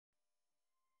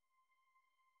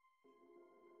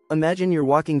Imagine you're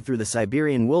walking through the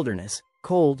Siberian wilderness,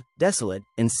 cold, desolate,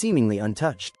 and seemingly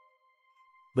untouched.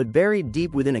 But buried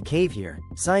deep within a cave here,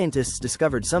 scientists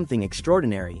discovered something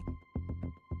extraordinary.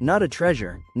 Not a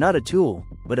treasure, not a tool,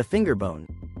 but a finger bone.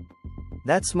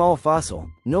 That small fossil,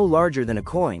 no larger than a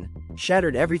coin,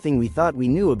 shattered everything we thought we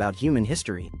knew about human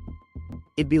history.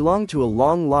 It belonged to a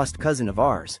long-lost cousin of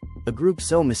ours, a group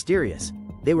so mysterious,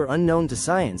 they were unknown to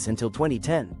science until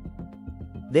 2010.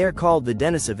 They are called the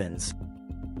Denisovans.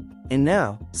 And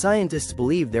now, scientists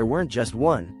believe there weren't just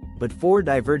one, but 4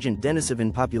 divergent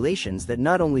Denisovan populations that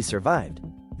not only survived,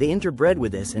 they interbred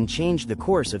with us and changed the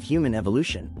course of human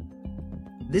evolution.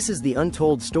 This is the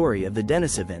untold story of the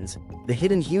Denisovans, the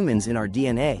hidden humans in our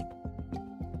DNA.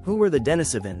 Who were the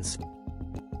Denisovans?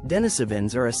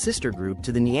 Denisovans are a sister group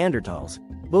to the Neanderthals,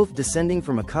 both descending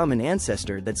from a common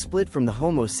ancestor that split from the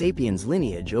Homo sapiens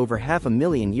lineage over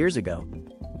 500,000 years ago.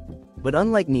 But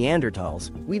unlike Neanderthals,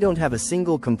 we don't have a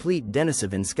single complete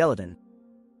Denisovan skeleton.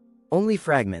 Only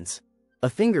fragments. A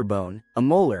finger bone, a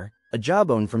molar, a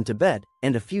jawbone from Tibet,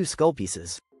 and a few skull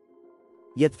pieces.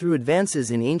 Yet through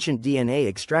advances in ancient DNA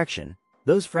extraction,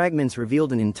 those fragments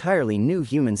revealed an entirely new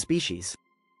human species.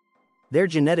 Their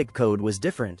genetic code was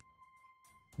different.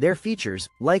 Their features,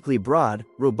 likely broad,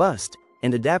 robust,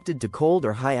 and adapted to cold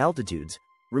or high altitudes,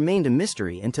 remained a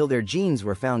mystery until their genes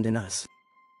were found in us.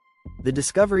 The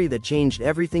discovery that changed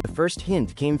everything. The first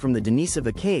hint came from the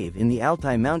Denisova cave in the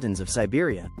Altai Mountains of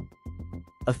Siberia.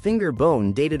 A finger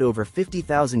bone dated over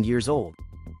 50,000 years old.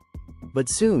 But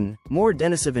soon, more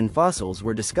Denisovan fossils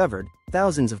were discovered,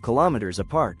 thousands of kilometers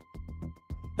apart.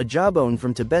 A jawbone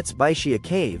from Tibet's Baishia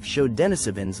cave showed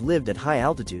Denisovans lived at high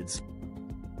altitudes.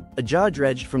 A jaw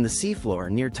dredged from the seafloor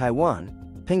near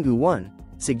Taiwan, Penghu 1,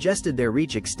 suggested their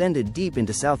reach extended deep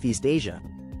into Southeast Asia.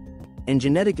 And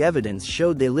genetic evidence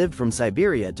showed they lived from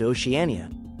Siberia to Oceania.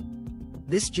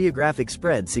 This geographic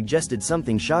spread suggested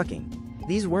something shocking.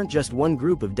 These weren't just one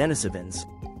group of Denisovans.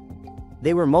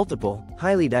 They were multiple,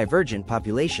 highly divergent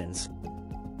populations.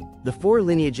 The 4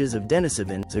 lineages of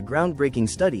Denisovans, a groundbreaking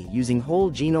study using whole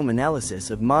genome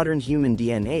analysis of modern human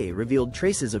DNA, revealed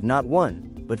traces of not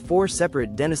 1, but 4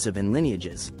 separate Denisovan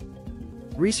lineages.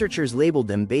 Researchers labeled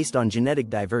them based on genetic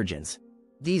divergence.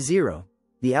 D0,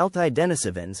 the Altai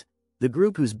Denisovans, the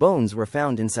group whose bones were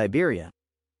found in Siberia.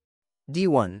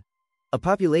 D1, a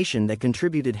population that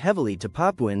contributed heavily to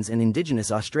Papuans and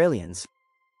indigenous Australians.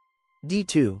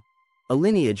 D2, a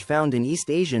lineage found in East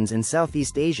Asians and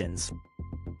Southeast Asians.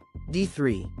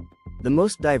 D3, the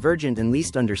most divergent and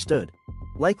least understood,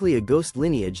 likely a ghost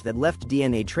lineage that left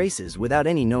DNA traces without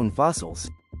any known fossils.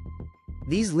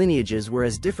 These lineages were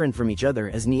as different from each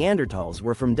other as Neanderthals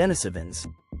were from Denisovans.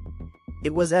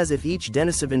 It was as if each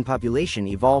Denisovan population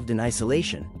evolved in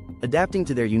isolation, adapting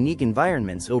to their unique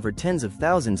environments over tens of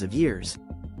thousands of years.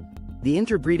 The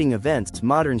interbreeding events,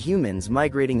 modern humans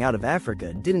migrating out of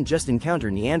Africa, didn't just encounter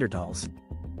Neanderthals.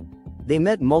 They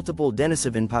met multiple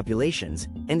Denisovan populations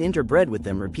and interbred with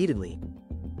them repeatedly.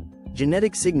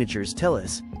 Genetic signatures tell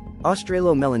us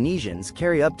Australo-Melanesians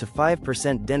carry up to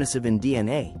 5% Denisovan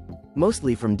DNA,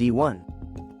 mostly from D1.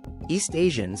 East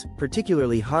Asians,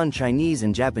 particularly Han Chinese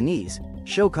and Japanese,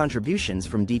 show contributions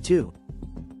from D2.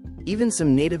 Even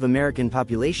some Native American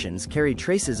populations carry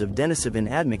traces of Denisovan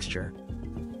admixture.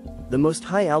 The most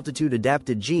high-altitude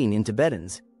adapted gene in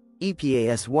Tibetans,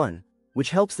 EPAS1, which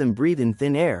helps them breathe in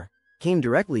thin air, came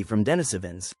directly from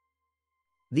Denisovans.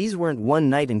 These weren't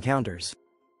one-night encounters.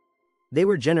 They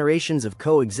were generations of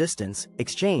coexistence,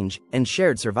 exchange, and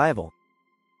shared survival.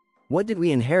 What did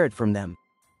we inherit from them?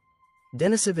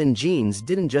 Denisovan genes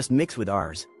didn't just mix with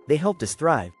ours, they helped us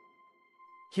thrive.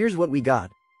 Here's what we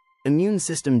got. Immune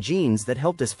system genes that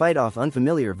helped us fight off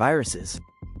unfamiliar viruses.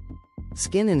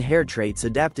 Skin and hair traits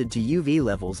adapted to UV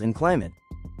levels and climate.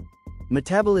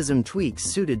 Metabolism tweaks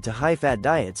suited to high-fat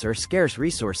diets or scarce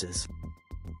resources.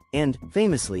 And,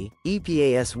 famously,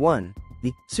 EPAS1,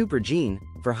 the super gene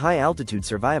for high-altitude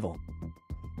survival.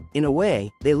 In a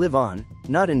way, they live on,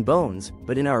 not in bones,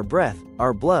 but in our breath,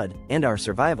 our blood, and our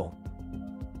survival.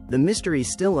 The mystery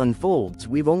still unfolds.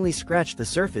 We've only scratched the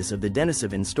surface of the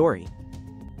Denisovan story.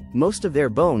 Most of their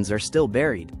bones are still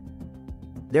buried.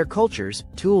 Their cultures,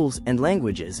 tools, and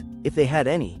languages, if they had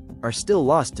any, are still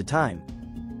lost to time.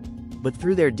 But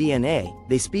through their DNA,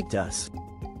 they speak to us.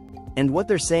 And what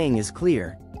they're saying is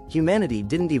clear: humanity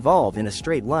didn't evolve in a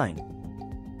straight line.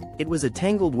 It was a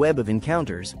tangled web of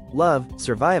encounters, love,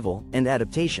 survival, and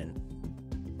adaptation.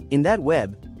 In that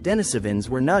web, Denisovans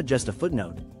were not just a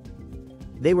footnote.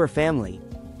 They were family.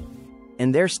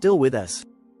 And they're still with us.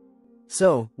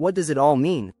 So, what does it all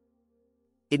mean?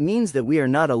 It means that we are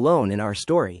not alone in our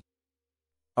story.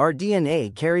 Our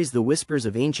DNA carries the whispers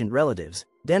of ancient relatives,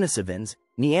 Denisovans,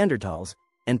 Neanderthals,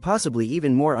 and possibly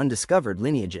even more undiscovered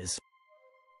lineages.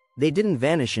 They didn't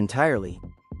vanish entirely.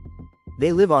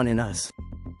 They live on in us.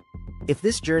 If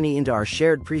this journey into our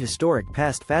shared prehistoric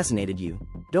past fascinated you,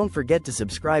 don't forget to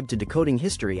subscribe to Decoding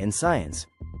History and Science,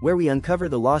 where we uncover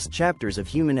the lost chapters of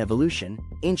human evolution,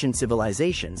 ancient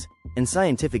civilizations, and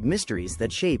scientific mysteries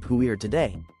that shape who we are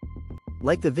today.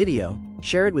 Like the video,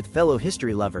 share it with fellow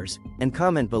history lovers, and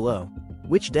comment below,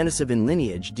 which Denisovan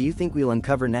lineage do you think we'll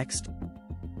uncover next?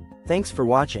 Thanks for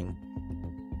watching.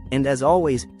 And as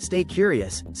always, stay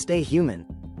curious, stay human.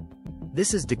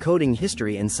 This is Decoding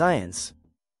History and Science.